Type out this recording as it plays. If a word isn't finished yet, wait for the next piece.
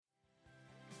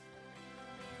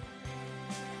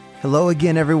Hello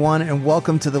again, everyone, and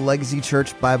welcome to the Legacy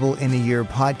Church Bible in a Year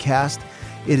podcast.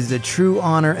 It is a true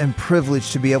honor and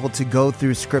privilege to be able to go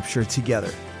through Scripture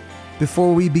together.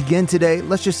 Before we begin today,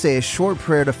 let's just say a short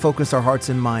prayer to focus our hearts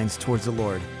and minds towards the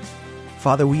Lord.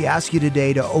 Father, we ask you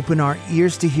today to open our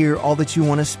ears to hear all that you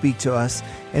want to speak to us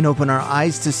and open our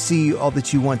eyes to see all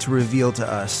that you want to reveal to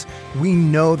us. We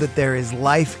know that there is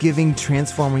life-giving,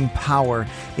 transforming power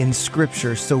in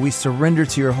Scripture, so we surrender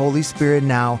to your Holy Spirit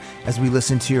now as we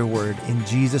listen to your word. In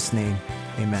Jesus' name,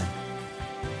 amen.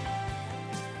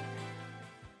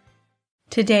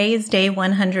 Today is day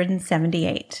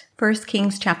 178. 1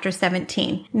 Kings chapter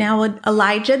 17. Now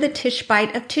Elijah the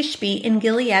Tishbite of Tishbe in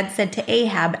Gilead said to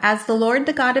Ahab, "As the Lord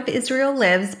the God of Israel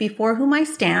lives, before whom I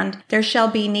stand, there shall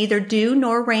be neither dew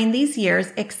nor rain these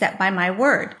years, except by my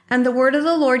word." And the word of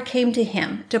the Lord came to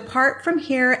him, "Depart from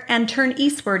here and turn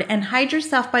eastward, and hide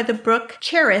yourself by the brook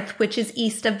Cherith, which is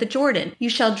east of the Jordan. You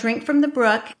shall drink from the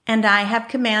brook, and I have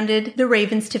commanded the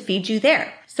ravens to feed you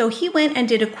there." So he went and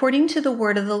did according to the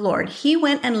word of the Lord. He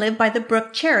went and lived by the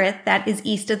brook Cherith, that is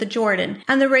east of the Jordan.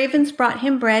 And the ravens brought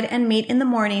him bread and meat in the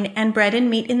morning, and bread and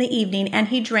meat in the evening, and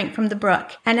he drank from the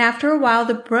brook. And after a while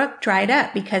the brook dried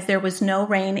up, because there was no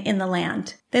rain in the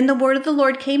land. Then the word of the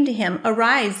Lord came to him,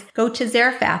 "Arise, go to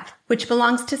Zarephath, which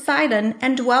belongs to Sidon,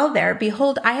 and dwell there.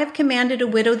 Behold, I have commanded a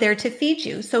widow there to feed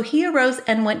you." So he arose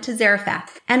and went to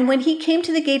Zarephath. And when he came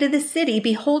to the gate of the city,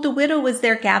 behold, a widow was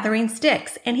there gathering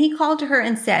sticks. And he called to her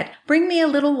and said, "Bring me a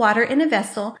little water in a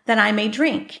vessel, that I may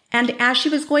drink." And as she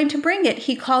was going to bring it,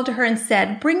 he called to her and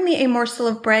said, "Bring me a morsel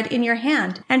of bread in your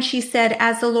hand." And she said,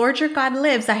 "As the Lord your God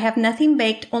lives, I have nothing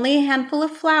baked, only a handful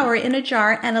of flour in a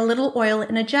jar and a little oil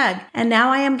in a jug. And now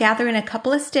I am gathering a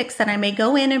couple of sticks, that I may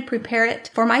go in and prepare it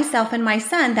for myself and my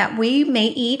son, that we may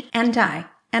eat and die."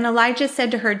 And Elijah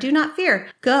said to her, "Do not fear.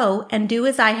 Go and do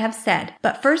as I have said.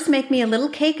 But first make me a little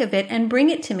cake of it and bring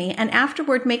it to me, and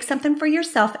afterward make something for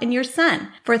yourself and your son.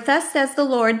 For thus says the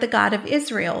Lord, the God of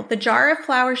Israel, the jar of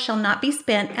flour shall not be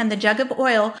spent, and the jug of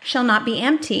oil shall not be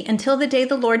empty, until the day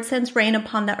the Lord sends rain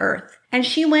upon the earth." And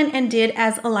she went and did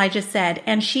as Elijah said,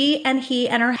 and she and he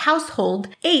and her household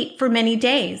ate for many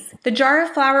days. The jar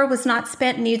of flour was not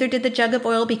spent, neither did the jug of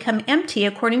oil become empty,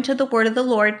 according to the word of the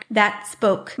Lord that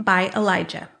spoke by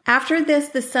Elijah. After this,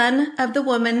 the son of the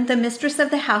woman, the mistress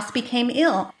of the house, became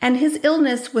ill, and his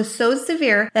illness was so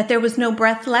severe that there was no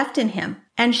breath left in him.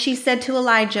 And she said to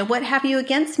Elijah, "What have you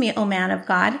against me, O man of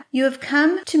God? You have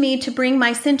come to me to bring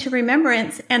my sin to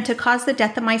remembrance and to cause the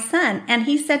death of my son." And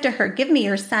he said to her, "Give me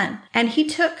your son." And he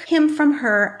took him from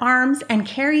her arms and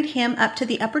carried him up to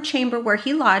the upper chamber where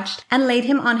he lodged and laid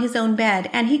him on his own bed.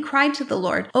 And he cried to the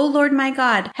Lord, "O Lord my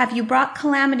God, have you brought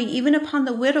calamity even upon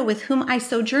the widow with whom I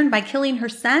sojourned by killing her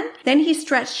son?" Then he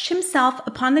stretched himself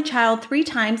upon the child 3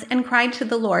 times and cried to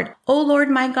the Lord, "O Lord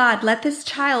my God, let this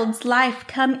child's life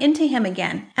come into him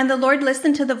again." And the Lord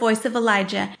listened to the voice of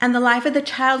Elijah, and the life of the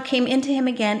child came into him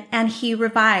again, and he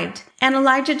revived. And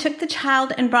Elijah took the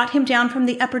child and brought him down from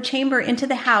the upper chamber into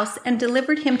the house and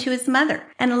delivered him to his mother.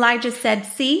 And Elijah said,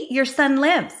 "See, your son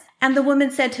lives." And the woman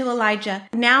said to Elijah,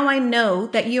 "Now I know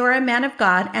that you are a man of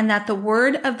God, and that the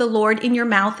word of the Lord in your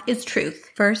mouth is truth."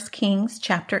 1 Kings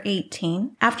chapter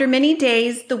 18. After many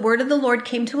days, the word of the Lord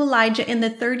came to Elijah in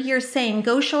the 3rd year, saying,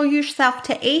 "Go show yourself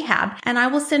to Ahab, and I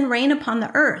will send rain upon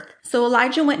the earth." So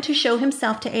Elijah went to show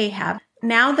himself to Ahab.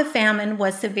 Now the famine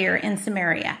was severe in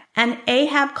Samaria. And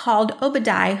Ahab called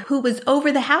Obadiah, who was over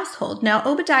the household. Now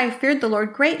Obadiah feared the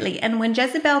Lord greatly, and when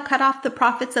Jezebel cut off the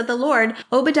prophets of the Lord,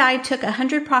 Obadiah took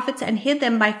 100 prophets and hid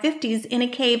them by 50s in a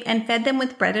cave and fed them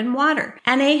with bread and water.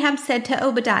 And Ahab said to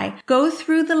Obadiah, "Go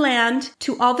through the land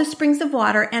to all the springs of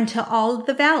water and to all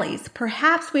the valleys.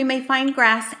 Perhaps we may find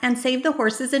grass and save the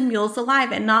horses and mules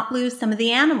alive and not lose some of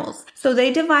the animals." So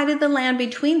they divided the land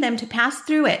between them to pass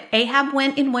through it. Ahab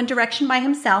went in one direction by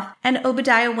himself, and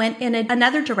Obadiah went in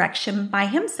another direction by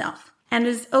himself. And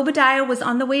as Obadiah was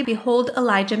on the way, behold,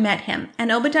 Elijah met him.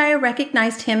 And Obadiah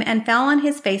recognized him and fell on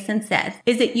his face and said,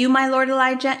 "Is it you, my lord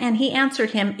Elijah?" And he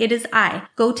answered him, "It is I.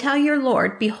 Go tell your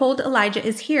lord, behold, Elijah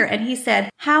is here." And he said,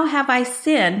 "How have I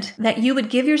sinned that you would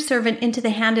give your servant into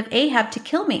the hand of Ahab to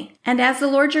kill me? And as the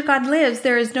Lord your God lives,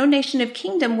 there is no nation of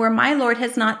kingdom where my lord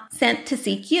has not sent to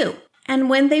seek you." And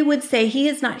when they would say, "He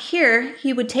is not here,"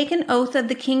 he would take an oath of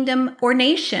the kingdom or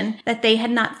nation that they had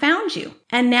not found you.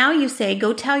 And now you say,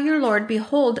 "Go tell your Lord,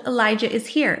 behold, Elijah is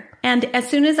here. And as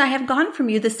soon as I have gone from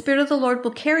you, the Spirit of the Lord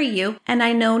will carry you, and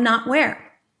I know not where."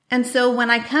 And so when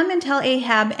I come and tell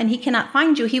Ahab and he cannot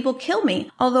find you, he will kill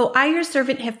me, although I, your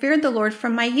servant, have feared the Lord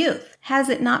from my youth. Has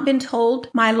it not been told,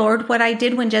 my Lord, what I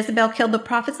did when Jezebel killed the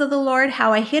prophets of the Lord,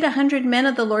 how I hid 100 men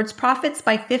of the Lord's prophets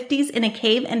by 50s in a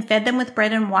cave and fed them with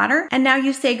bread and water? And now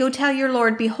you say, go tell your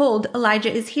Lord, behold,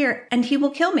 Elijah is here, and he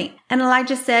will kill me. And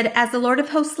Elijah said, as the Lord of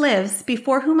hosts lives,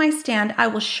 before whom I stand, I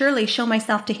will surely show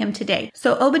myself to him today.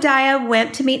 So Obadiah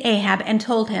went to meet Ahab and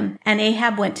told him, and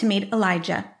Ahab went to meet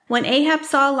Elijah. When Ahab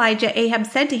saw Elijah, Ahab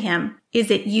said to him, is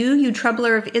it you, you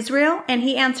troubler of Israel? And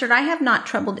he answered, I have not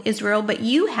troubled Israel, but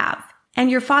you have,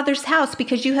 and your father's house,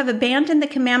 because you have abandoned the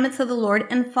commandments of the Lord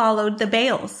and followed the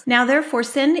Baals. Now therefore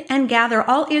send and gather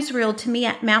all Israel to me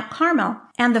at Mount Carmel,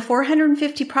 and the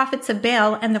 450 prophets of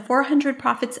Baal and the 400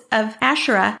 prophets of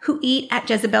Asherah who eat at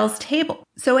Jezebel's table.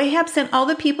 So Ahab sent all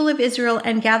the people of Israel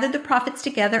and gathered the prophets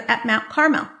together at Mount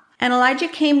Carmel. And Elijah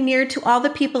came near to all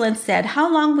the people and said,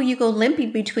 how long will you go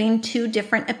limping between two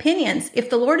different opinions?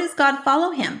 If the Lord is God, follow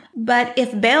him. But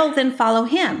if Baal, then follow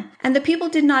him. And the people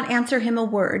did not answer him a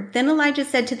word. Then Elijah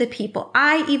said to the people,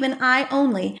 I, even I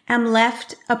only, am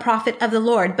left a prophet of the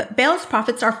Lord, but Baal's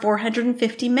prophets are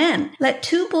 450 men. Let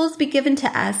 2 bulls be given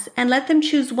to us, and let them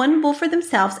choose 1 bull for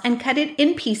themselves, and cut it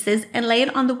in pieces, and lay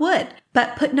it on the wood.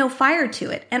 But put no fire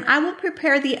to it. And I will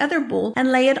prepare the other bull,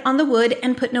 and lay it on the wood,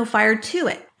 and put no fire to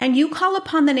it. And you call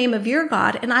upon the name of your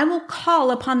God, and I will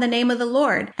call upon the name of the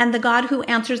Lord. And the God who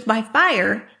answers by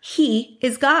fire, he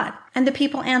is God. And the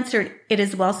people answered, it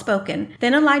is well spoken.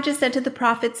 Then Elijah said to the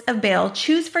prophets of Baal,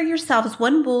 choose for yourselves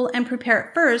 1 bull and prepare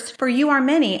it first, for you are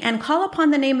many, and call upon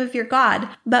the name of your God,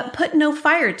 but put no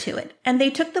fire to it. And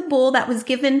they took the bull that was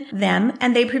given them,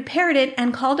 and they prepared it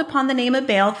and called upon the name of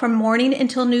Baal from morning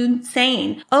until noon,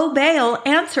 saying, O Baal,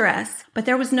 answer us. But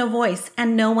there was no voice,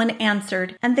 and no one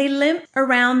answered. And they limped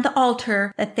around the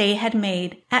altar that they had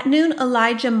made. At noon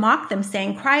Elijah mocked them,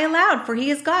 saying, cry aloud, for he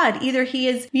is God. Either he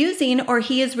is musing, or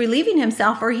he is relieving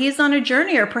himself, or he is on a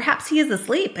journey, or perhaps he is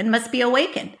asleep and must be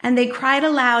awakened. And they cried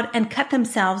aloud and cut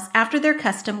themselves after their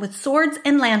custom with swords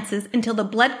and lances until the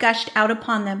blood gushed out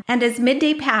upon them. And as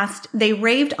midday passed, they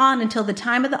raved on until the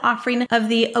time of the offering of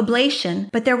the oblation.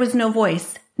 But there was no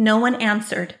voice. No one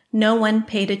answered. No one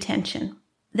paid attention.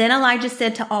 Then Elijah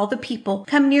said to all the people,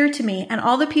 come near to me. And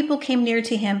all the people came near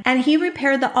to him. And he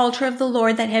repaired the altar of the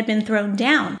Lord that had been thrown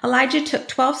down. Elijah took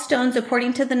 12 stones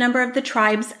according to the number of the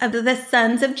tribes of the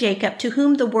sons of Jacob, to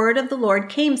whom the word of the Lord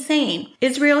came, saying,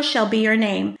 Israel shall be your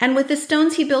name. And with the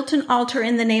stones he built an altar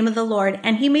in the name of the Lord.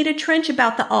 And he made a trench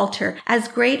about the altar, as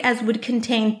great as would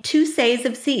contain 2 seahs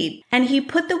of seed. And he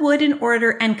put the wood in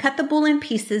order, and cut the bull in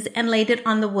pieces, and laid it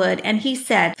on the wood. And he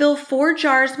said, fill 4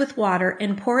 jars with water,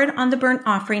 and pour it on the burnt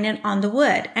offering and on the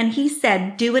wood. And he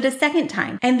said, do it a second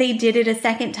time. And they did it a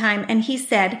second time. And he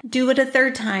said, do it a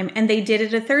third time. And they did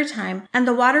it a third time. And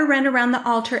the water ran around the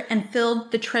altar and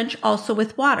filled the trench also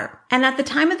with water. And at the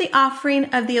time of the offering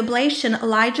of the oblation,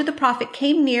 Elijah the prophet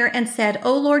came near and said,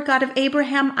 O Lord God of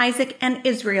Abraham, Isaac, and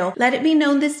Israel, let it be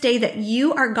known this day that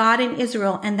you are God in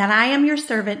Israel, and that I am your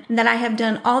servant, and that I have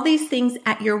done all these things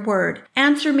at your word.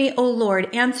 Answer me, O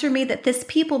Lord, answer me, that this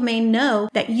people may know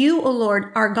that you, O Lord,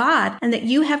 are God, and that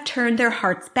you have turned their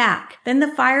hearts back. Then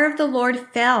the fire of the Lord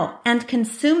fell and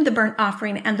consumed the burnt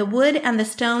offering and the wood and the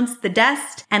stones, the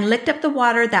dust, and licked up the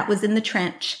water that was in the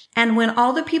trench. And when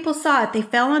all the people saw it, they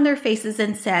fell on their faces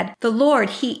and said, the Lord,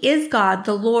 he is God.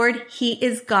 The Lord, he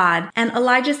is God. And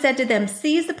Elijah said to them,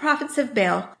 seize the prophets of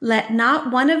Baal. Let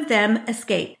not one of them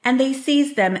escape. And they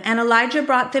seized them. And Elijah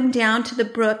brought them down to the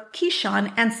brook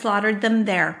Kishon and slaughtered them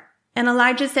there. And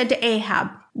Elijah said to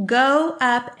Ahab, go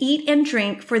up, eat and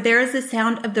drink, for there is the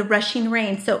sound of the rushing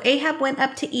rain. So Ahab went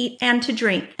up to eat and to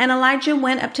drink. And Elijah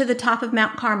went up to the top of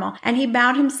Mount Carmel, and he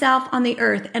bowed himself on the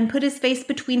earth and put his face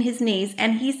between his knees.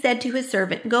 And he said to his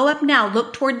servant, go up now,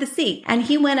 look toward the sea. And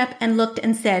he went up and looked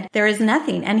and said, there is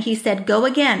nothing. And he said, go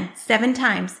again 7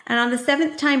 times. And on the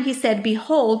 7th time he said,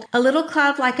 behold, a little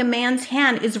cloud like a man's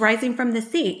hand is rising from the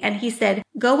sea. And he said,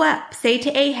 go up, say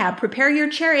to Ahab, prepare your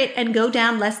chariot and go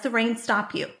down, lest the rain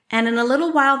stop you. And in a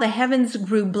little while the heavens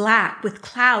grew black with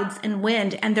clouds and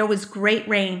wind, and there was great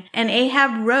rain. And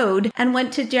Ahab rode and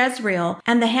went to Jezreel,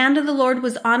 and the hand of the Lord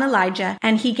was on Elijah,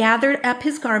 and he gathered up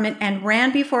his garment and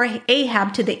ran before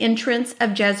Ahab to the entrance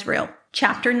of Jezreel.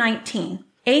 Chapter 19.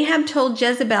 Ahab told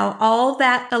Jezebel all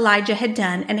that Elijah had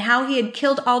done and how he had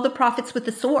killed all the prophets with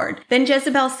the sword. Then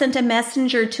Jezebel sent a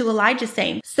messenger to Elijah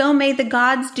saying, so may the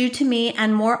gods do to me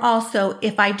and more also,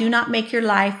 if I do not make your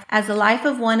life as the life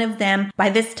of one of them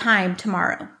by this time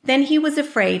tomorrow. Then he was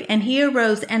afraid, and he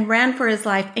arose and ran for his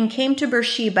life and came to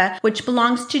Beersheba, which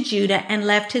belongs to Judah, and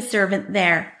left his servant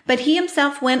there. But he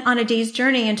himself went on a day's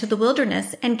journey into the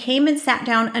wilderness and came and sat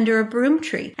down under a broom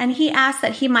tree. And he asked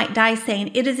that he might die,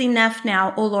 saying, "It is enough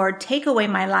now, O Lord, take away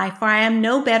my life, for I am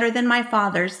no better than my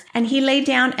fathers." And he lay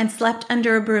down and slept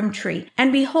under a broom tree.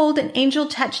 And behold, an angel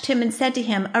touched him and said to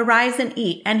him, "Arise and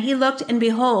eat." And he looked, and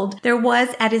behold, there was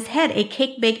at his head a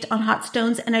cake baked on hot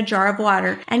stones and a jar of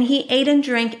water. And he ate and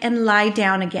drank and lay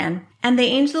down again. And the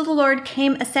angel of the Lord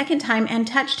came a second time and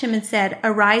touched him and said,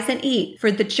 "Arise and eat,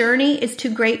 for the journey is too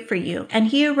great for you." And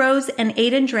he arose and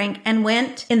ate and drank and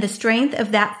went in the strength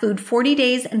of that food 40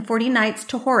 days and 40 nights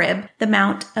to Horeb, the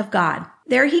mount of God.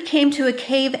 There he came to a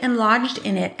cave and lodged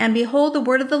in it. And behold, the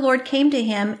word of the Lord came to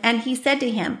him, and he said to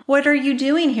him, "What are you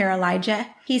doing here, Elijah?"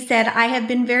 He said, "I have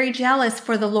been very jealous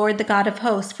for the Lord, the God of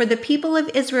hosts, for the people of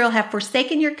Israel have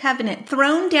forsaken your covenant,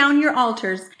 thrown down your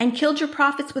altars, and killed your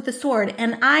prophets with the sword,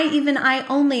 and I, even I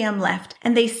only, am left,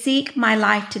 and they seek my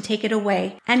life to take it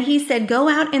away." And he said, "Go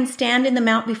out and stand in the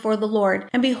mount before the Lord."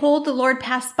 And behold, the Lord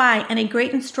passed by, and a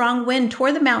great and strong wind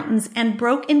tore the mountains and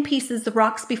broke in pieces the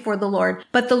rocks before the Lord.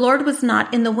 But the Lord was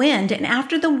not in the wind, and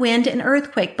after the wind an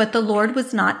earthquake, but the Lord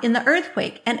was not in the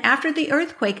earthquake, and after the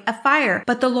earthquake a fire,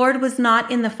 but the Lord was not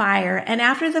in the fire, and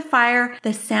after the fire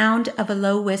the sound of a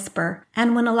low whisper.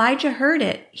 And when Elijah heard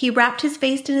it, he wrapped his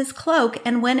face in his cloak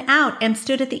and went out and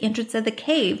stood at the entrance of the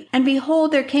cave. And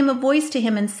behold, there came a voice to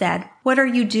him and said, "What are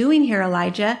you doing here,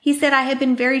 Elijah?" He said, "I have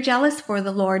been very jealous for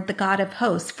the Lord, the God of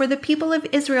hosts, for the people of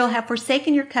Israel have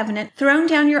forsaken your covenant, thrown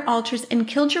down your altars, and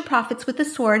killed your prophets with the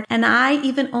sword, and I,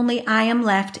 even only I, am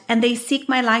left, and they seek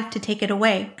my life to take it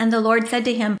away." And the Lord said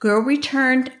to him, "Go,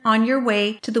 return on your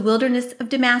way to the wilderness of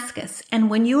Damascus, and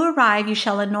when you arrive, you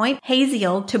shall anoint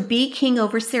Hazael to be king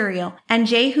over Syria, and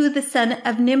Jehu the son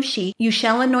of Nimshi you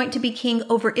shall anoint to be king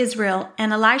over Israel,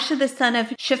 and Elisha the son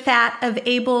of Shaphat of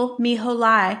Abel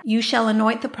Meholah you shall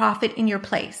anoint the prophet in your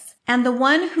place. And the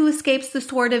one who escapes the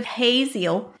sword of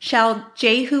Hazael shall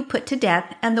Jehu put to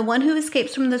death, and the one who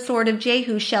escapes from the sword of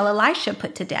Jehu shall Elisha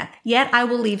put to death. Yet I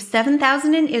will leave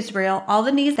 7,000 in Israel, all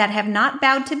the knees that have not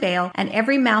bowed to Baal, and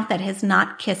every mouth that has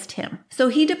not kissed him." So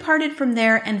he departed from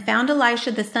there and found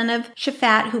Elisha the son of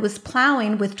Shaphat, who was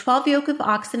plowing with 12 yoke of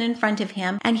oxen in front of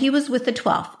him, and he was with the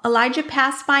 12th. Elijah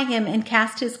passed by him and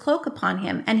cast his cloak upon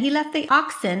him, and he left the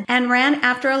oxen and ran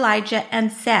after Elijah and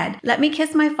said, "Let me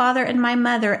kiss my father and my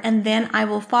mother, and then I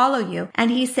will follow you."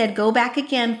 And he said, "Go back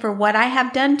again for what I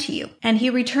have done to you." And he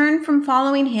returned from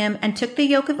following him and took the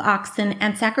yoke of oxen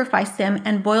and sacrificed them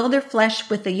and boiled their flesh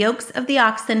with the yokes of the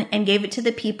oxen and gave it to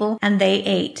the people, and they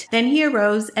ate. Then he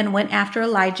arose and went after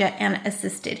Elijah and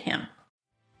assisted him.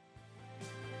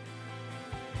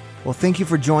 Well, thank you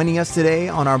for joining us today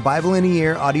on our Bible in a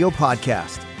Year audio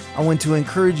podcast. I want to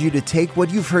encourage you to take what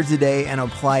you've heard today and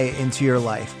apply it into your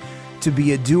life, to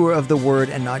be a doer of the word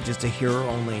and not just a hearer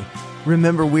only.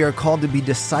 Remember, we are called to be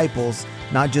disciples,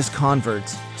 not just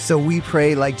converts. So we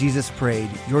pray like Jesus prayed,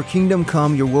 "Your kingdom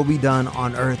come, your will be done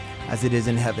on earth as it is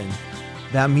in heaven."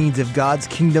 That means if God's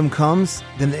kingdom comes,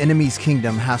 then the enemy's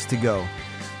kingdom has to go.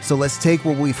 So let's take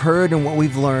what we've heard and what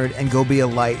we've learned and go be a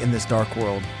light in this dark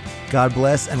world. God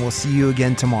bless, and we'll see you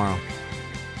again tomorrow.